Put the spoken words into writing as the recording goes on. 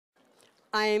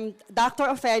I'm Dr.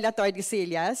 Ofelia.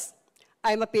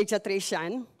 I'm a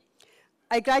pediatrician.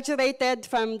 I graduated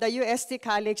from the UST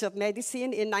College of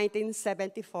Medicine in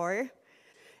 1974.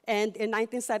 And in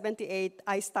 1978,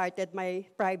 I started my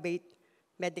private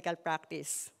medical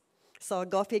practice. So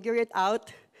go figure it out.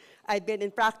 I've been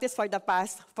in practice for the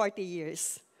past 40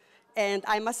 years. And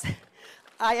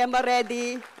I am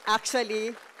already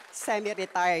actually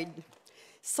semi-retired.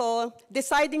 So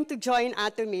deciding to join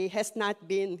Atomy has not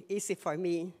been easy for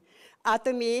me.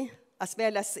 Atomy, as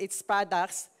well as its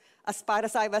products, as far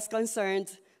as I was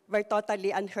concerned, were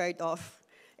totally unheard of.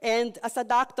 And as a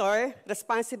doctor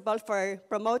responsible for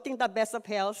promoting the best of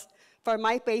health for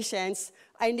my patients,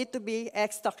 I need to be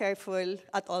extra careful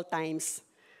at all times.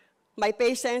 My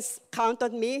patients count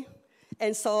on me,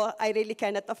 and so I really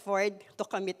cannot afford to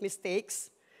commit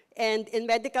mistakes. And in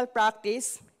medical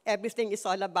practice, everything is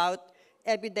all about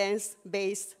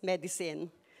evidence-based medicine,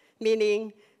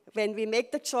 meaning when we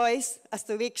make the choice as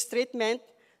to which treatment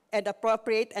and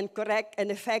appropriate and correct and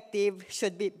effective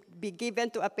should be given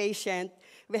to a patient,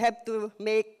 we have to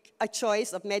make a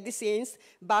choice of medicines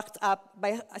backed up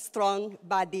by a strong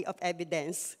body of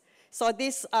evidence. So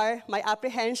these are my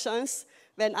apprehensions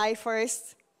when I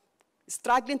first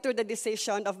struggling through the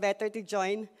decision of whether to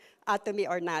join Atomy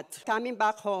or not. Coming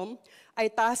back home, I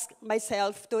tasked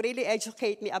myself to really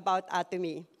educate me about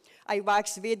Atomy. I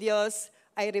watched videos,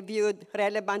 I reviewed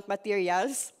relevant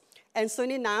materials, and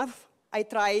soon enough, I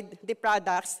tried the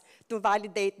products to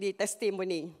validate the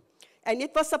testimony. And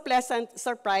it was a pleasant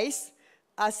surprise,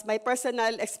 as my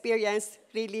personal experience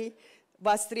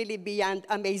was really beyond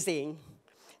amazing.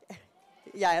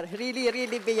 Yeah,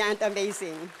 really beyond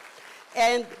amazing.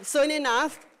 And soon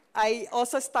enough, I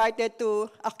also started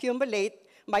to accumulate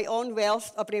my own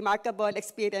wealth of remarkable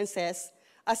experiences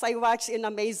as I watched in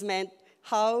amazement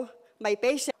how my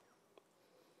patients.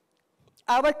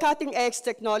 Our cutting-edge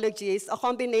technology is a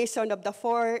combination of the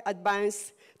 4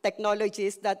 advanced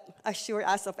technologies that assure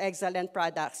us of excellent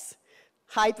products.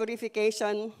 High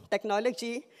purification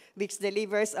technology, which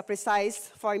delivers a precise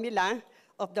formula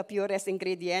of the purest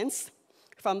ingredients.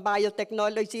 From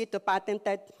biotechnology to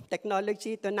patented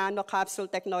technology to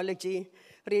nanocapsule technology,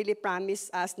 really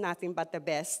promise us nothing but the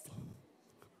best.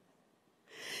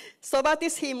 So what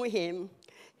is HemoHIM?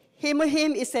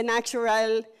 HemoHIM is a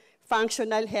natural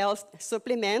functional health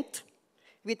supplement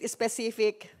with a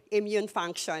specific immune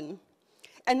function.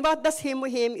 And what does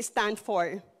HemoHIM stand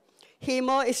for?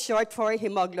 Hemo is short for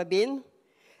hemoglobin,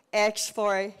 H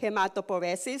for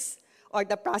hematopoiesis, or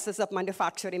the process of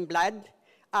manufacturing blood,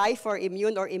 I for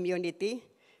immune or immunity,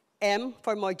 M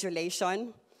for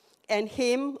modulation, and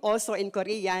Him also in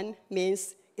Korean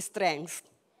means strength.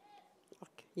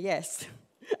 Okay. Yes.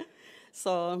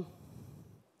 So,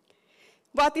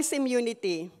 what is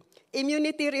immunity?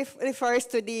 Immunity refers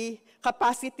to the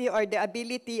capacity or the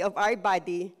ability of our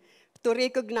body to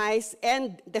recognize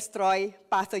and destroy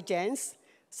pathogens.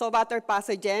 So what are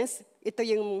pathogens? Ito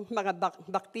yung mga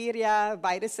bacteria,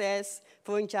 viruses,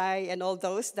 fungi, and all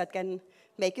those that can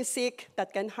make you sick,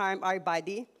 that can harm our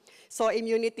body. So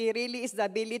immunity really is the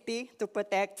ability to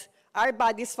protect our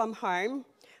bodies from harm,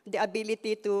 the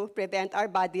ability to prevent our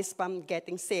bodies from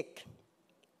getting sick.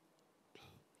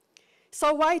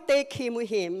 So why take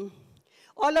HemoHIM?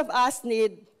 All of us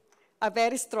need a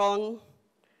very strong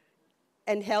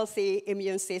and healthy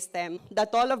immune system. That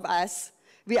all of us,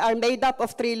 we are made up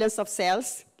of trillions of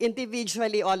cells,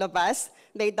 individually all of us,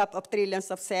 made up of trillions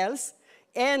of cells.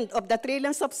 And of the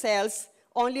trillions of cells,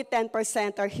 only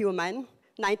 10% are human,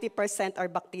 90% are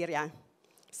bacteria.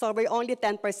 So we're only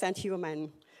 10%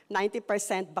 human,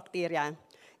 90% bacteria.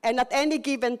 And at any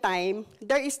given time,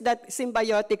 there is that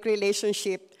symbiotic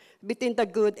relationship between the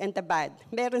good and the bad.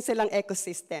 Meron silang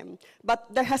ecosystem.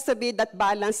 But there has to be that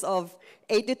balance of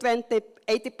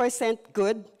 80%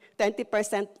 good,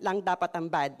 20% lang dapat ang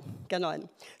bad. Ganon.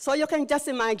 So you can just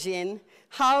imagine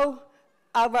how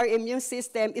our immune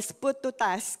system is put to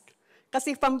task.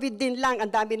 Kasi from within lang,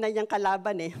 ang dami na niyang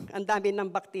kalaban eh. Ang dami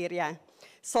ng bakterya.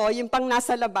 So yung pang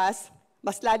nasa labas,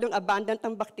 mas lalong abundant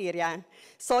ang bakterya.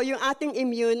 So yung ating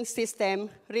immune system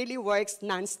really works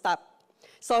non-stop.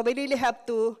 So we really have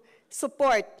to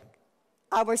support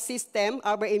our system,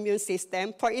 our immune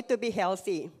system, for it to be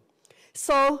healthy.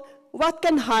 So what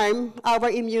can harm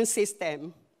our immune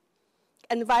system?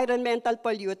 Environmental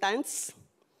pollutants,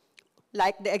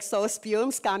 like the exhaust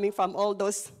fumes coming from all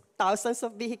those thousands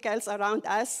of vehicles around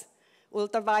us,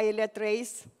 ultraviolet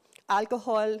rays,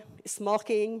 alcohol,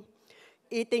 smoking,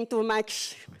 eating too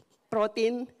much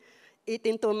protein,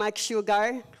 eating too much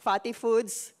sugar, fatty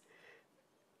foods,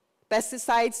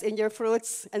 pesticides in your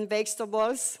fruits and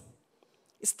vegetables,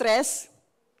 stress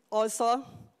also.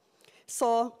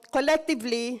 So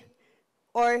collectively,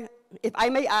 or if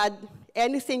I may add,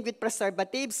 anything with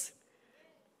preservatives,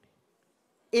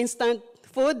 instant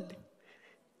food,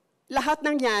 lahat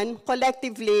ng yan,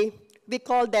 collectively, we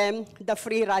call them the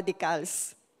free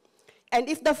radicals.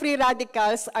 And if the free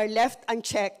radicals are left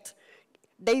unchecked,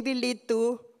 they will lead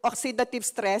to oxidative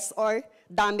stress or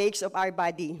damage of our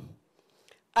body.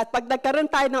 At pag nagkaroon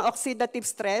tayo ng oxidative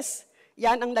stress,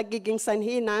 yan ang nagiging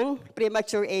sanhi ng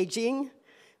premature aging,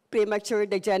 premature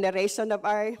degeneration of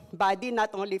our body,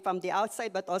 not only from the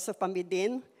outside but also from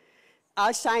within.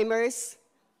 Alzheimer's,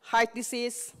 heart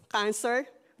disease, cancer,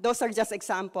 those are just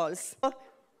examples. So,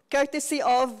 courtesy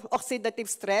of oxidative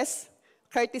stress,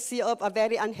 courtesy of a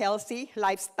very unhealthy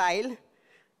lifestyle,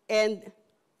 and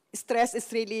stress is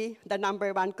really the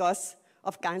 #1 cause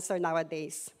of cancer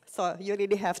nowadays. So you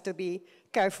really have to be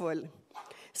careful.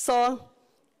 So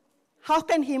how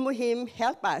can HemoHIM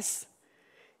help us?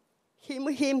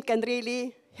 HemoHIM can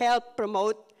really help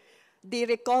promote the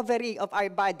recovery of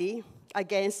our body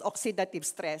against oxidative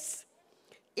stress.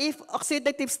 If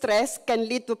oxidative stress can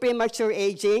lead to premature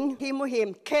aging,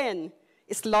 HemoHIM can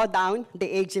slow down the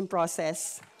aging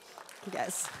process.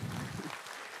 Yes.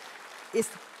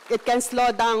 It can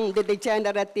slow down the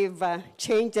degenerative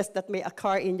changes that may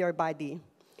occur in your body.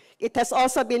 It has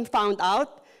also been found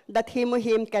out that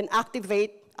HemoHIM can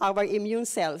activate our immune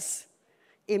cells.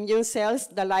 Immune cells,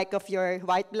 the like of your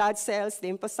white blood cells,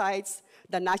 lymphocytes,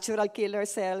 the natural killer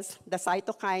cells, the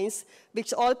cytokines,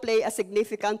 which all play a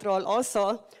significant role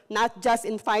also, not just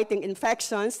in fighting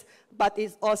infections, but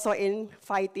is also in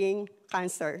fighting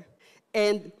cancer.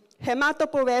 And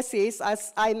hematopoiesis,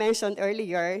 as I mentioned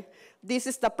earlier, this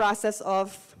is the process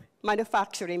of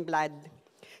manufacturing blood.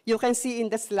 You can see in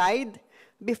the slide,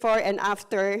 before and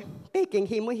after taking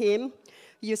HemoHIM,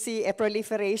 you see a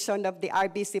proliferation of the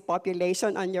RBC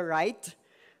population on your right,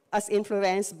 as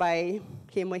influenced by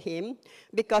HemoHIM,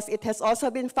 because it has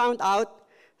also been found out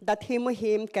that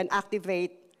HemoHIM can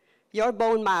activate your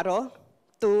bone marrow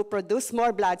to produce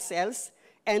more blood cells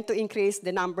and to increase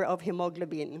the number of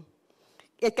hemoglobin.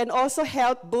 It can also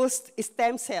help boost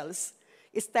stem cells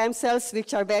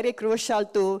which are very crucial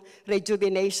to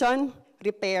rejuvenation,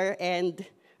 repair, and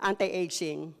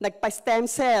anti-aging. Nagpa-stem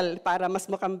cell para mas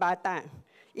mukhang bata.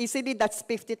 Easily, that's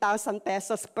 50,000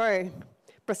 pesos per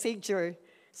procedure.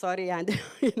 Sorry, Andy,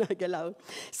 nagalaw.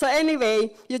 So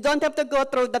anyway, you don't have to go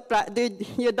through that.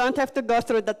 You don't have to go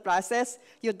through that process.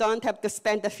 You don't have to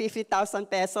spend the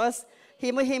 50,000 pesos.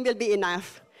 HemoHIM will be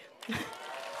enough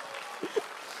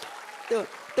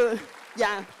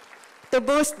to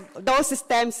boost those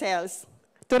stem cells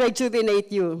to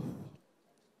rejuvenate you.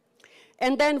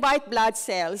 And then white blood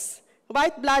cells.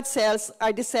 White blood cells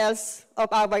are the cells of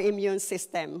our immune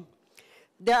system.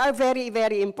 They are very,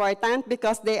 very important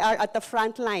because they are at the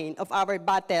front line of our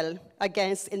battle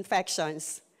against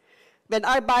infections. When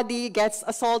our body gets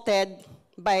assaulted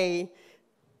by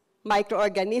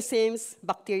microorganisms,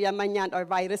 bacteria man yan, or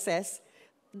viruses,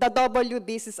 the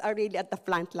WBCs are really at the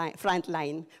front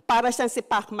line. Para siyang si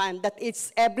Pac-Man that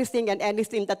eats everything and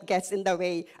anything that gets in the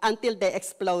way until they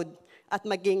explode at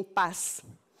maging pus.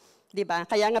 Diba?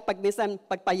 Kaya nga pag minsan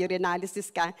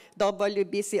pagpa-urinalysis ka,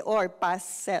 WBC or pus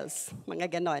cells, mga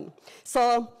ganon.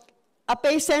 So, a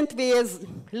patient with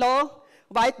low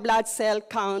white blood cell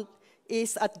count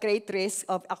is at great risk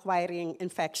of acquiring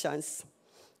infections.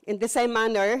 In the same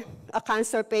manner, a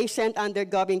cancer patient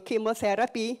undergoing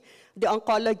chemotherapy, the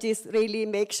oncologist really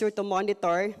makes sure to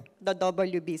monitor the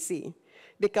WBC.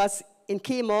 Because in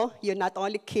chemo, you not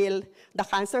only kill the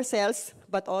cancer cells,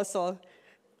 but also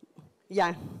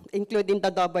including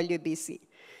the WBC.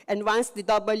 And once the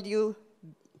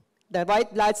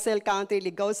white blood cell count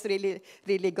really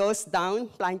goes down,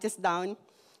 plunges down,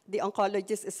 the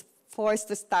oncologist is forced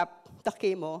to stop the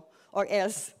chemo, or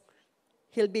else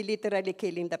he'll be literally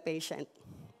killing the patient.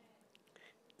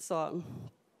 So,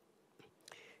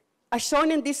 as shown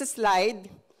in this slide,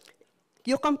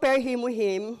 you compare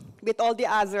HemoHIM with all the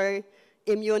other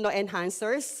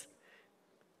immunoenhancers,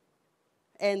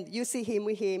 and you see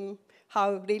HemoHIM,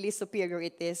 how really superior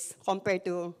it is compared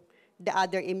to the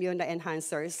other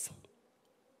immunoenhancers.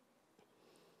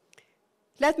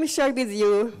 Let me share with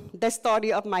you the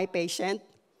story of my patient.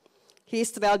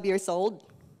 He's 12 years old.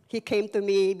 He came to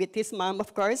me with his mom,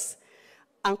 of course.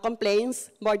 Ang complaints,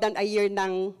 more than a year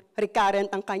nang recurrent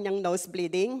ang kanyang nose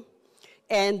bleeding,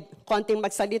 and konting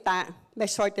magsalita, may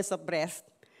shortness of breath.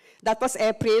 That was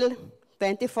April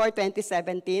 24,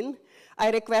 2017.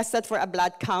 I requested for a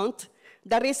blood count.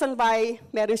 The reason why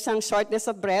meron siyang shortness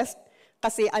of breath,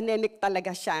 kasi anemic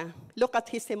talaga siya. Look at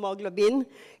his hemoglobin.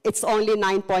 It's only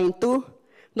 9.2.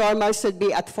 Normal should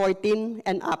be at 14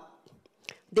 and up.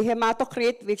 The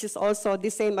hematocrit, which is also the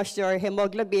same as your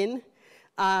hemoglobin,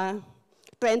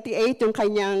 28 yung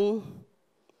kanyang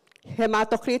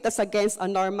hematocrit as against a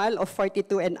normal of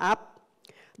 42 and up.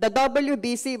 The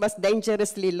WBC was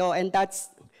dangerously low, and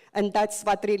that's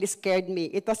what really scared me.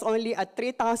 It was only at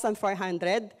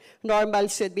 3,400. Normal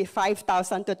should be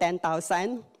 5,000 to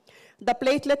 10,000. The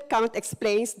platelet count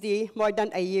explains the more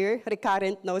than a year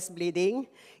recurrent nose bleeding.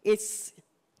 It's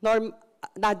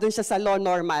nandun siya sa low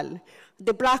normal.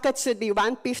 The bracket should be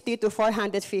 150 to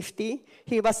 450.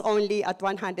 He was only at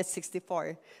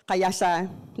 164. Kaya siya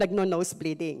nagno-nose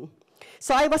bleeding.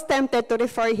 So I was tempted to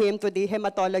refer him to the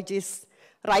hematologist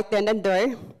right then and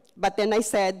there. But then I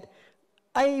said,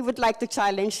 I would like to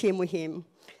challenge HemoHIM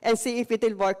and see if it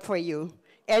will work for you.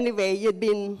 Anyway, you've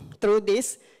been through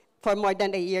this for more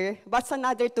than a year. What's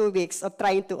another 2 weeks of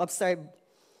trying to observe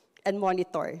and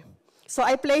monitor? So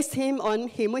I placed him on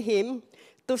HemoHIM,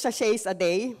 2 sachets a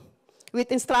day,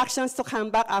 with instructions to come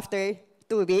back after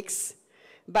 2 weeks.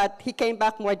 But he came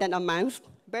back more than a month,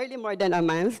 barely more than a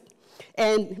month.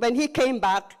 And when he came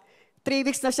back, 3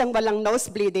 weeks na siyang walang nose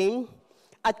bleeding,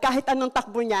 at kahit anong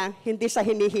takbo niya, hindi siya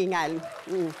hinihingal.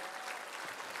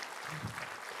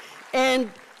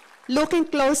 And looking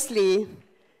closely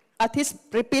at his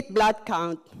repeat blood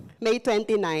count, May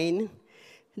 29,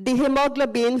 the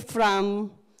hemoglobin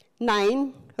from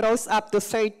 9 rose up to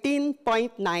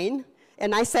 13.9.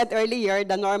 And I said earlier,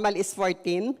 the normal is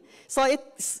 14. So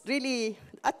it's really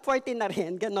at 14 na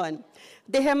rin, ganon.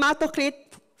 The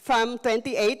hematocrit from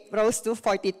 28 rose to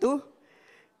 42.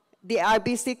 The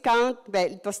RBC count, well,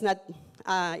 it was not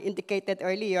indicated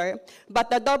earlier, but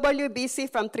the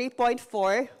WBC from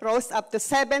 3.4 rose up to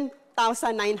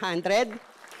 7,900.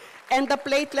 And the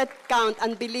platelet count,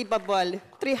 unbelievable,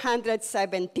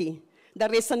 370. The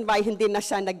reason why hindi na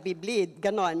siya nagbi-bleed,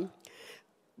 ganon.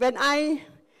 When I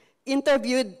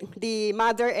interviewed the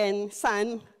mother and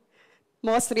son,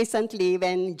 most recently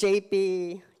when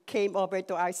JP came over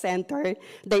to our center,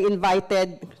 they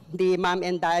invited the mom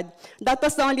and dad. That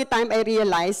was the only time I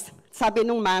realized, sabi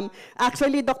nung mom,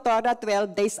 actually, doktora,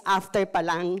 12 days after pa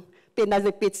lang,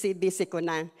 pina-repeat CBC ko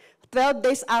na. 12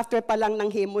 days after pa lang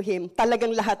ng HemoHIM,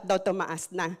 talagang lahat daw tumaas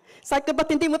na. Sabi ko,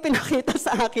 ba't hindi mo pinakita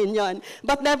sa akin yon?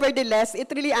 But nevertheless,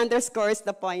 it really underscores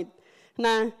the point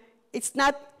na it's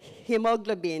not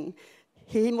hemoglobin,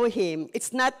 HemoHIM.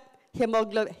 It's not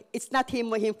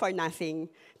HemoHIM for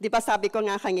nothing. Di ba sabi ko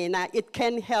nga kanina, it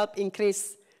can help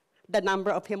increase the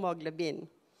number of hemoglobin.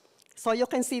 So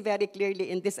you can see very clearly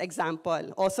in this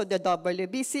example, also the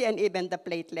WBC and even the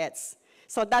platelets.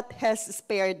 So that has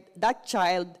spared that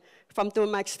child from too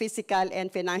much physical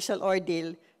and financial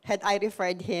ordeal had I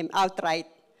referred him outright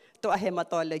to a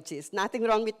hematologist. Nothing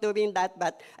wrong with doing that,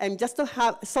 but I'm just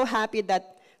so happy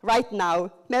that right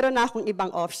now, meron na akong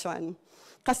ibang option.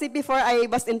 Kasi before I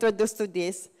was introduced to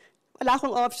this, wala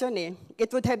akong option eh.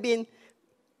 It would have been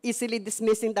easily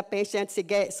dismissing the patient,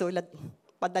 sige, sulat,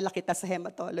 padala kita sa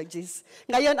hematologist.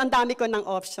 Ngayon, ang dami ko ng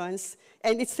options,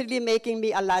 and it's really making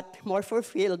me a lot more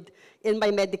fulfilled in my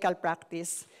medical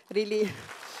practice. Really.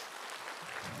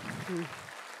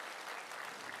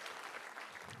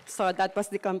 So that was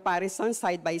the comparison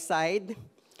side by side.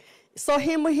 So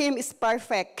HemoHIM is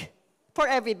perfect for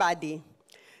everybody,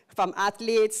 from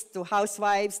athletes to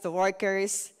housewives to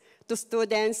workers, to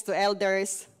students, to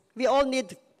elders. We all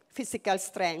need physical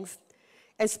strength,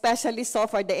 especially so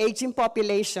for the aging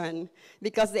population,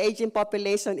 because the aging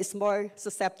population is more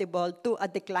susceptible to a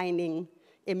declining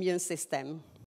immune system.